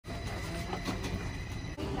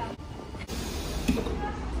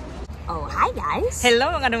Oh, hi guys!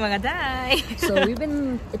 Hello mga day! So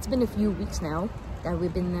it's been a few weeks now that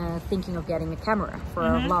we've been thinking of getting a camera for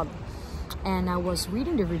our vlog. And I was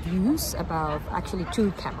reading the reviews about actually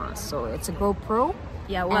 2 cameras. So it's a GoPro.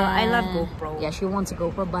 Yeah, well, I love GoPro. Yeah, she wants a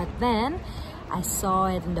GoPro, but then I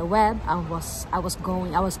saw it in the web. I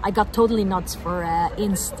got totally nuts for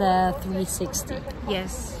Insta360.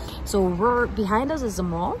 Yes. So behind us is a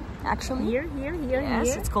mall, actually. Here.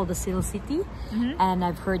 Yes, it's called the Seal City, and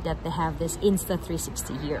I've heard that they have this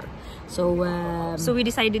Insta360 here. So So we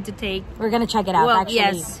decided to take. we're gonna check it out, Well,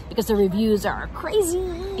 actually, yes. because the reviews are crazy.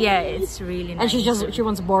 Yeah, it's really nice. And she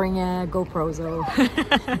wants a boring GoPro, so.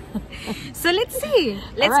 So let's see.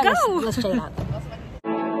 Let's Alright, go. Let's check it out.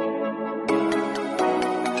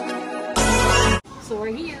 So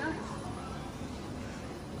we're here.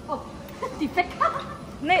 Oh, defect.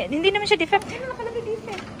 Hindi naman siya defect. Ano nakalagay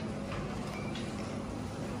defect?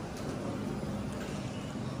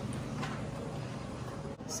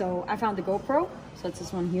 So I found the GoPro, so it's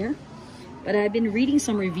this one here. But I've been reading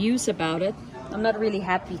some reviews about it. I'm not really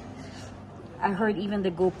happy. I heard even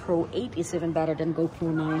the GoPro 8 is even better than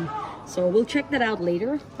GoPro 9. So we'll check that out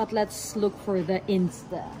later, but let's look for the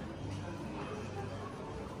Insta.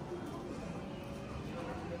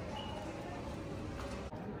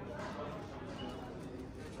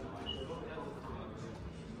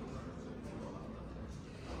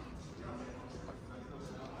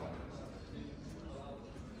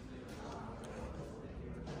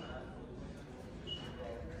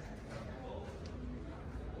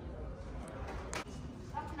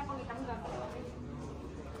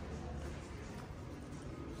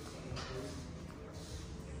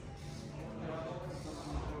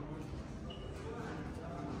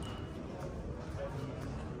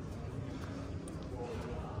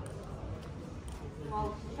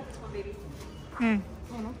 Wow, look at this one, baby.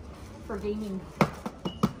 For gaming.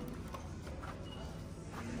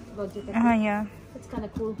 Logitech. Yeah. It's kind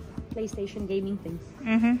of cool. PlayStation gaming thing.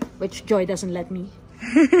 Which Joy doesn't let me.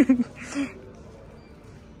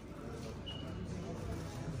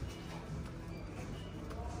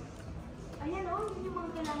 Ayan o, yun yung mga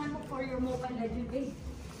kailangan mo for your Mobile Legend, babe.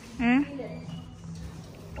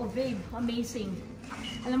 Oh, babe, amazing.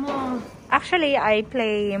 Alam mo, Actually, I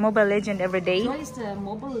play Mobile Legend every day. Joy is the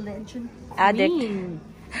Mobile Legend Addict. queen.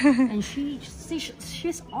 And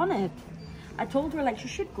she's on it. I told her like she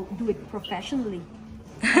should go do it professionally.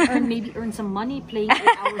 Maybe earn some money playing 8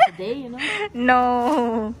 hours a day, you know?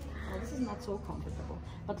 No. Oh, this is not so comfortable.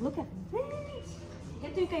 But look at this.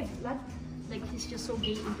 Ito yung kay Vlad. Like he's just so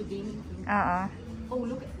into gaming. Oh,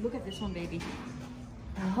 look at this one, baby.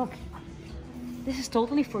 Look. This is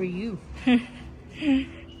totally for you.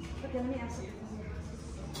 Okay, let me ask you.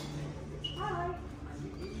 Hi.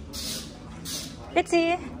 Let's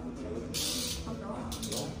see.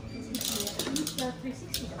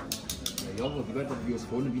 Ja, aber die werden wie aus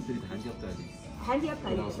vorne weiter in die Handyabteilung.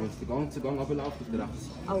 Handyabteilung. Genau, also wenn es den ganzen Gang runterläuft, auf der rechten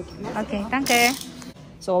Seite. Okay. Okay, danke.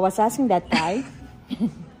 So I was asking that guy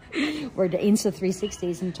where the Insta360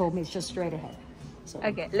 is, and told me it's just straight ahead. So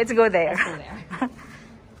Okay, let's go there. let's go there.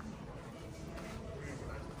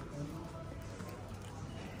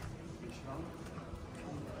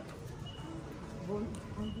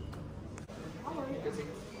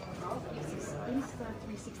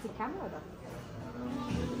 Insta360 camera da.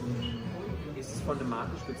 Ist es von der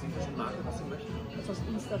Marke, spezifischen Marke, was Sie möchten? Das heißt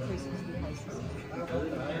Insta360 heißt es.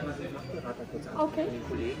 Kurz an. Okay. Den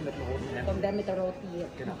Kollegen mit dem roten Hemd. Dann der mit der roten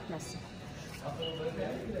Knopfmesse.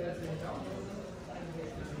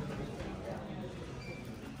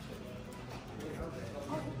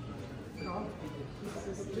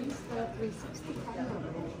 This is Insta360 camera.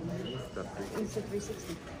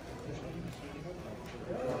 Insta360.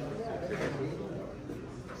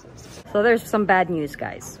 So there's some bad news,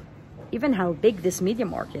 guys. Even how big this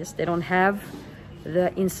MediaMarkt is, they don't have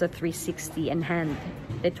the Insta360 in hand.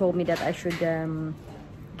 They told me that I should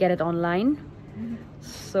get it online.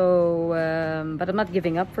 So, but I'm not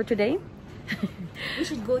giving up for today. We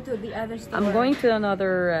should go to the other store. I'm going to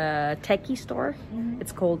another techie store.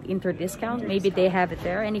 It's called Interdiscount. Maybe they have it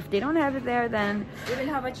there. And if they don't have it there, then We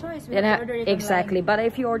will have a choice. We then will order it exactly. online. But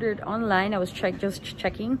if you order it online, I was just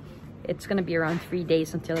checking. It's gonna be around 3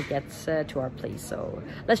 days until it gets to our place. So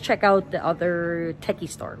let's check out the other techie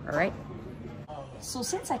store. All right. So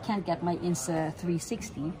since I can't get my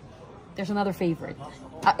Insta360, there's another favorite,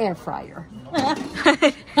 air fryer.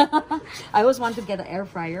 I always wanted to get an air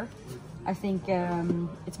fryer. I think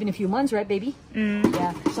it's been a few months, right, baby?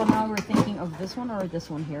 Yeah. So now we're thinking of this one or this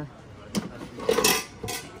one here.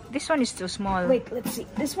 This one is too small. Wait, let's see.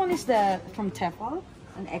 This one is from Tefal,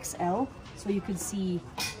 an XL, so you could see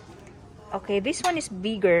Okay, this one is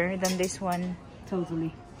bigger than this one.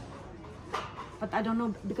 Totally. But I don't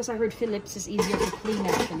know, because I heard Philips is easier to clean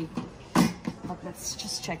actually. But let's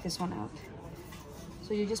just check this one out.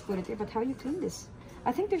 So you just put it here, but how you clean this?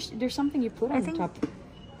 I think there's something you put on the top.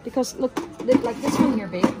 Because look like this one here,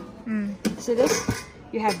 babe. See this?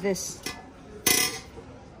 You have this.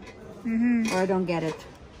 Or I don't get it.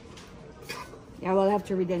 Yeah, well, I have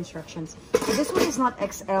to read the instructions. So this one is not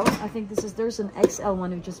XL. I think there's an XL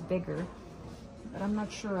one which is bigger. But I'm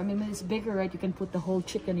not sure. I mean, when it's bigger, right, you can put the whole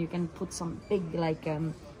chicken. You can put some big, like,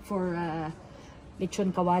 for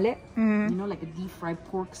lechon kawale. You know, like a deep fried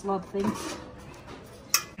pork slab thing.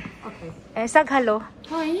 Okay. Saghalo.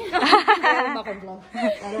 Hi.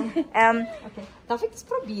 Okay. Darf ich das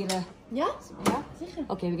probieren? Ja? Yeah?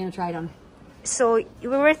 Okay, we're gonna try it on. So we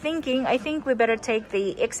were thinking, I think we better take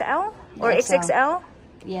the XL or XL. XXL.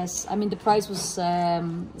 Yes, I mean the price was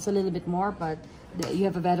it's a little bit more, but you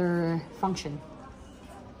have a better function.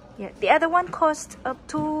 Yeah, the other one cost up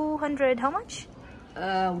 200. How much?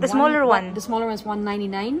 The smaller one. The smaller one is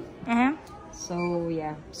 199. So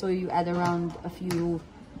yeah, so you add around a few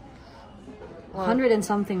 100 and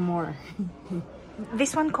something more.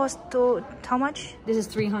 This one cost to how much? This is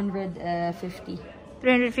 350.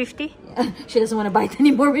 350? Yeah. She doesn't want to buy it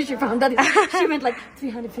anymore when she found that. She went like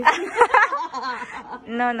 350.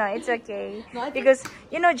 No, it's okay. No, because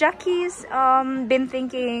you know Jackie's been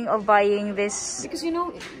thinking of buying this. Because you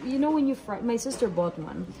know when you fry, my sister bought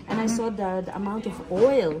one, and I saw the amount of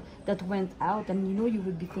oil that went out, and you know you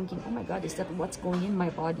would be thinking, oh my god, is that what's going in my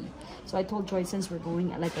body? So I told Joy, since we're going,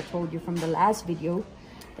 like I told you from the last video,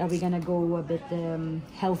 that we're gonna go a bit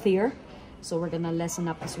healthier, so we're gonna lessen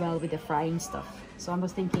up as well with the frying stuff. So I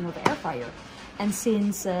was thinking of air fryer, and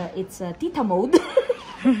since it's Tita mode.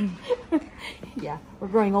 Yeah, we're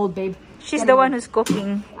growing old, babe. She's the one who's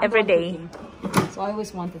cooking every day. So I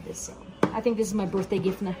always wanted this. So I think this is my birthday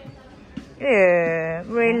gift now. Yeah,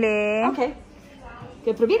 really? Okay.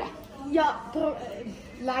 Kun je proberen? Ja,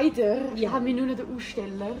 leider haben wir nur noch den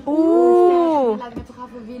Aussteller. Oeh. Der leider toch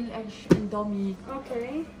even wil, er is een dummy.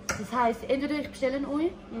 Okay. Das heisst, entweder ich bestelle ihn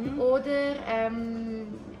euch oder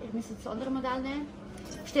ich muss jetzt das andere Modell nehmen.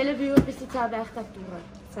 Bestellen wir bis zu 10 Werktage durch.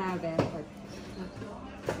 10 Werktage.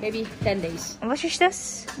 Maybe 10 days. Was ist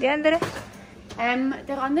das? Die andere?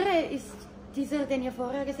 Der andere ist dieser, den ihr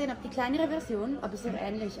vorher gesehen habt, die kleinere Version, aber sehr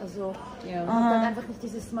ähnlich. Also Ja. hat dann einfach nicht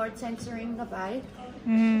dieses Smart Sensoring dabei.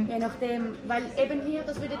 Je nachdem, weil eben hier,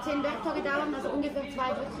 das würde 10 Werktage dauern, also ungefähr 2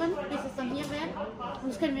 Wochen, bis es dann hier wäre. Und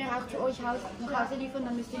das können wir auch zu euch nach Hause liefern,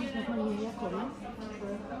 dann müsst ihr nicht nochmal hierher kommen.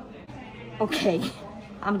 Okay.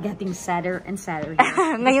 I'm getting sadder and sadder.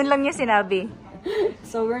 Ngayon lang niya sinabi.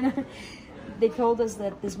 So we're not. They told us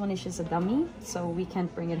that this one is just a dummy, so we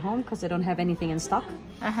can't bring it home because they don't have anything in stock.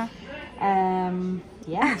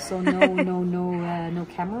 Yeah, so no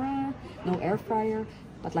camera, no air fryer.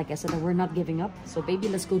 But like I said, we're not giving up. So baby,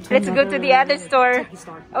 let's go to the other store.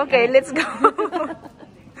 Okay, let's go.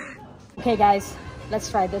 Okay, guys,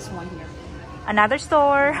 let's try this one here. Another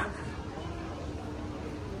store.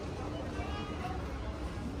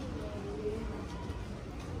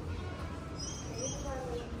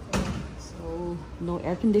 So no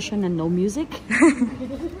air condition and no music.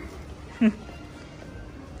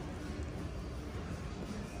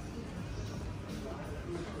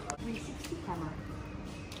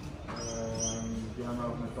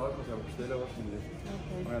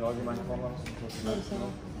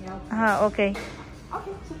 Okay.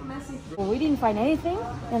 Okay, super messy. Well, we didn't find anything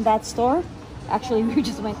in that store. Actually, we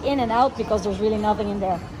just went in and out because there's really nothing in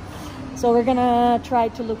there. So we're gonna try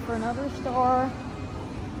to look for another store.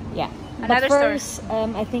 Yeah. Another but first,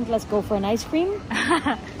 I think let's go for an ice cream.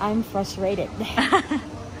 I'm frustrated.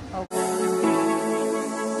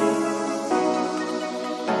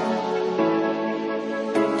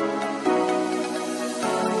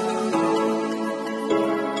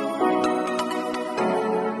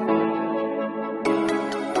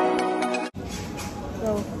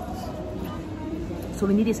 So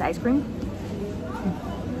we need this ice cream.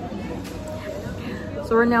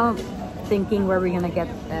 So we're now thinking where we're gonna get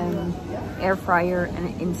air fryer and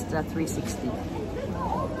Insta360.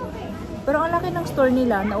 Pero ang laki ng store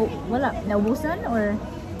nila, wala, naubusan or?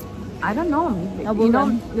 I don't know. You know,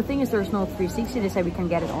 the thing is there's no 360. They said we can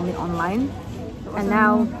get it only online. And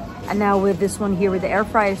now with this one here with the air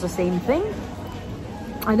fryer, it's the same thing.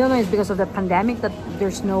 I don't know, it's because of the pandemic that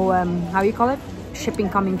there's no, how you call it? Shipping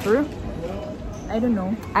coming through. I don't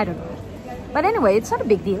know. But anyway, it's not a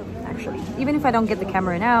big deal, actually. Even if I don't get the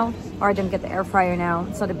camera now, or I don't get the air fryer now,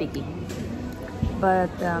 it's not a biggie.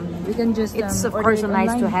 But we can just it's of course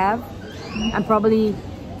nice to have. And probably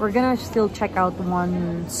we're gonna still check out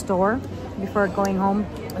one store before going home.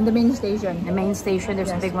 On the main station. The main station, there's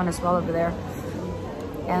a big one as well over there.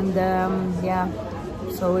 And yeah,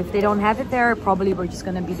 so if they don't have it there, probably we're just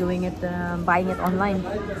gonna be doing it, buying it online.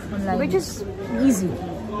 Which is easy.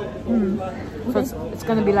 So it's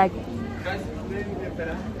gonna be like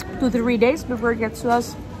 2 to 3 days before it gets to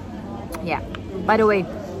us. Yeah, by the way,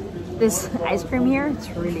 this ice cream here, it's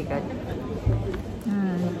really good.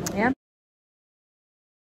 Yeah.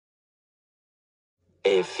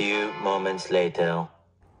 A few moments later.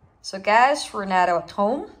 So guys, we're now at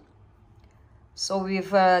home. So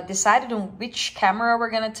we've decided on which camera we're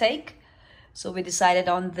gonna take. So we decided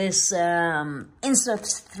on this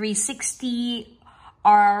Insta360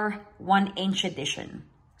 R1" edition.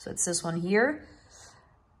 So it's this one here.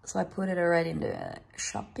 So I put it already in the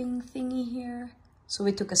shopping thingy here. So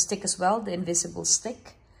we took a stick as well, the invisible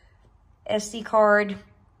stick, SD card,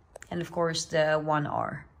 and of course the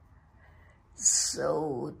 1R.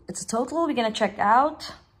 So it's a total we're gonna check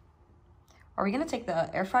out. Are we gonna take the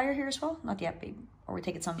air fryer here as well? Not yet, babe. Or we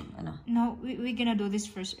take it some, I know. No, we're gonna do this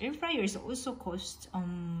first. Air fryers also cost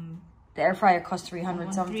the air fryer costs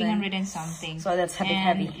 300 something. 300 and something. So that's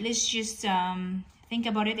heavy. Let's just think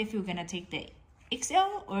about it if you're gonna take the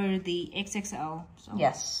XL or the XXL. So.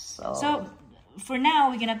 Yes. So for now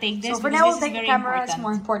we're gonna take this. So for now we'll take the camera. It's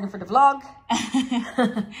more important for the vlog.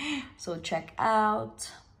 So check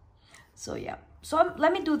out. So yeah. So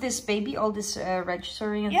let me do this, baby, all this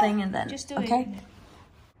registering and thing, and then just do it.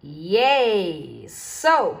 Yay!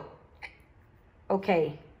 So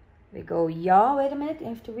okay, we go. Ja, wait a minute. I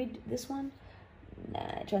have to read this one.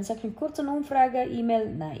 Nah, transaction kurze Umfrage, email,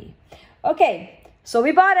 nee. Okay, so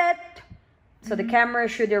we bought it. So the camera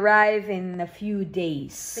should arrive in a few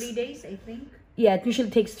days. 3 days, I think. Yeah, it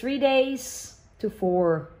usually takes 3 days to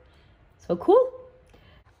 4. So cool.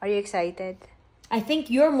 Are you excited? I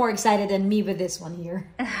think you're more excited than me with this one here.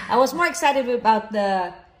 I was more excited about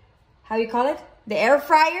the, how you call it? The air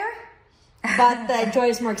fryer. But Joy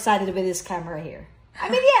is more excited with this camera here. I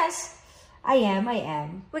mean, yes, I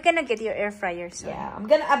am. We're gonna get your air fryer soon. Yeah,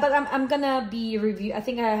 I'm gonna be review. I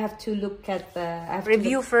think I have to look at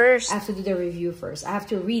the first. I have to do the review first. I have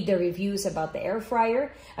to read the reviews about the air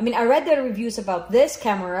fryer. I mean, I read the reviews about this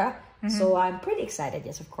camera, so I'm pretty excited.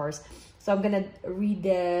 Yes, of course. So I'm gonna read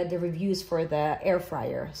the reviews for the air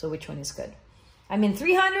fryer. So which one is good? I mean,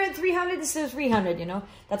 300 is still 300. You know,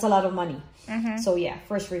 that's a lot of money. So yeah,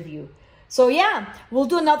 first review. So yeah, we'll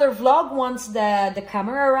do another vlog once the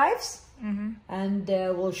camera arrives. And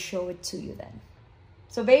we'll show it to you then.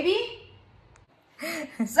 So baby.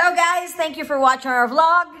 So guys, thank you for watching our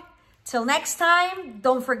vlog. Till next time,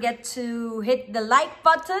 don't forget to hit the like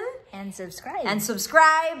button. And subscribe.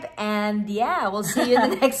 And yeah, we'll see you in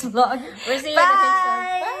the next vlog. We'll see you in the next one.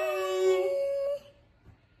 Bye.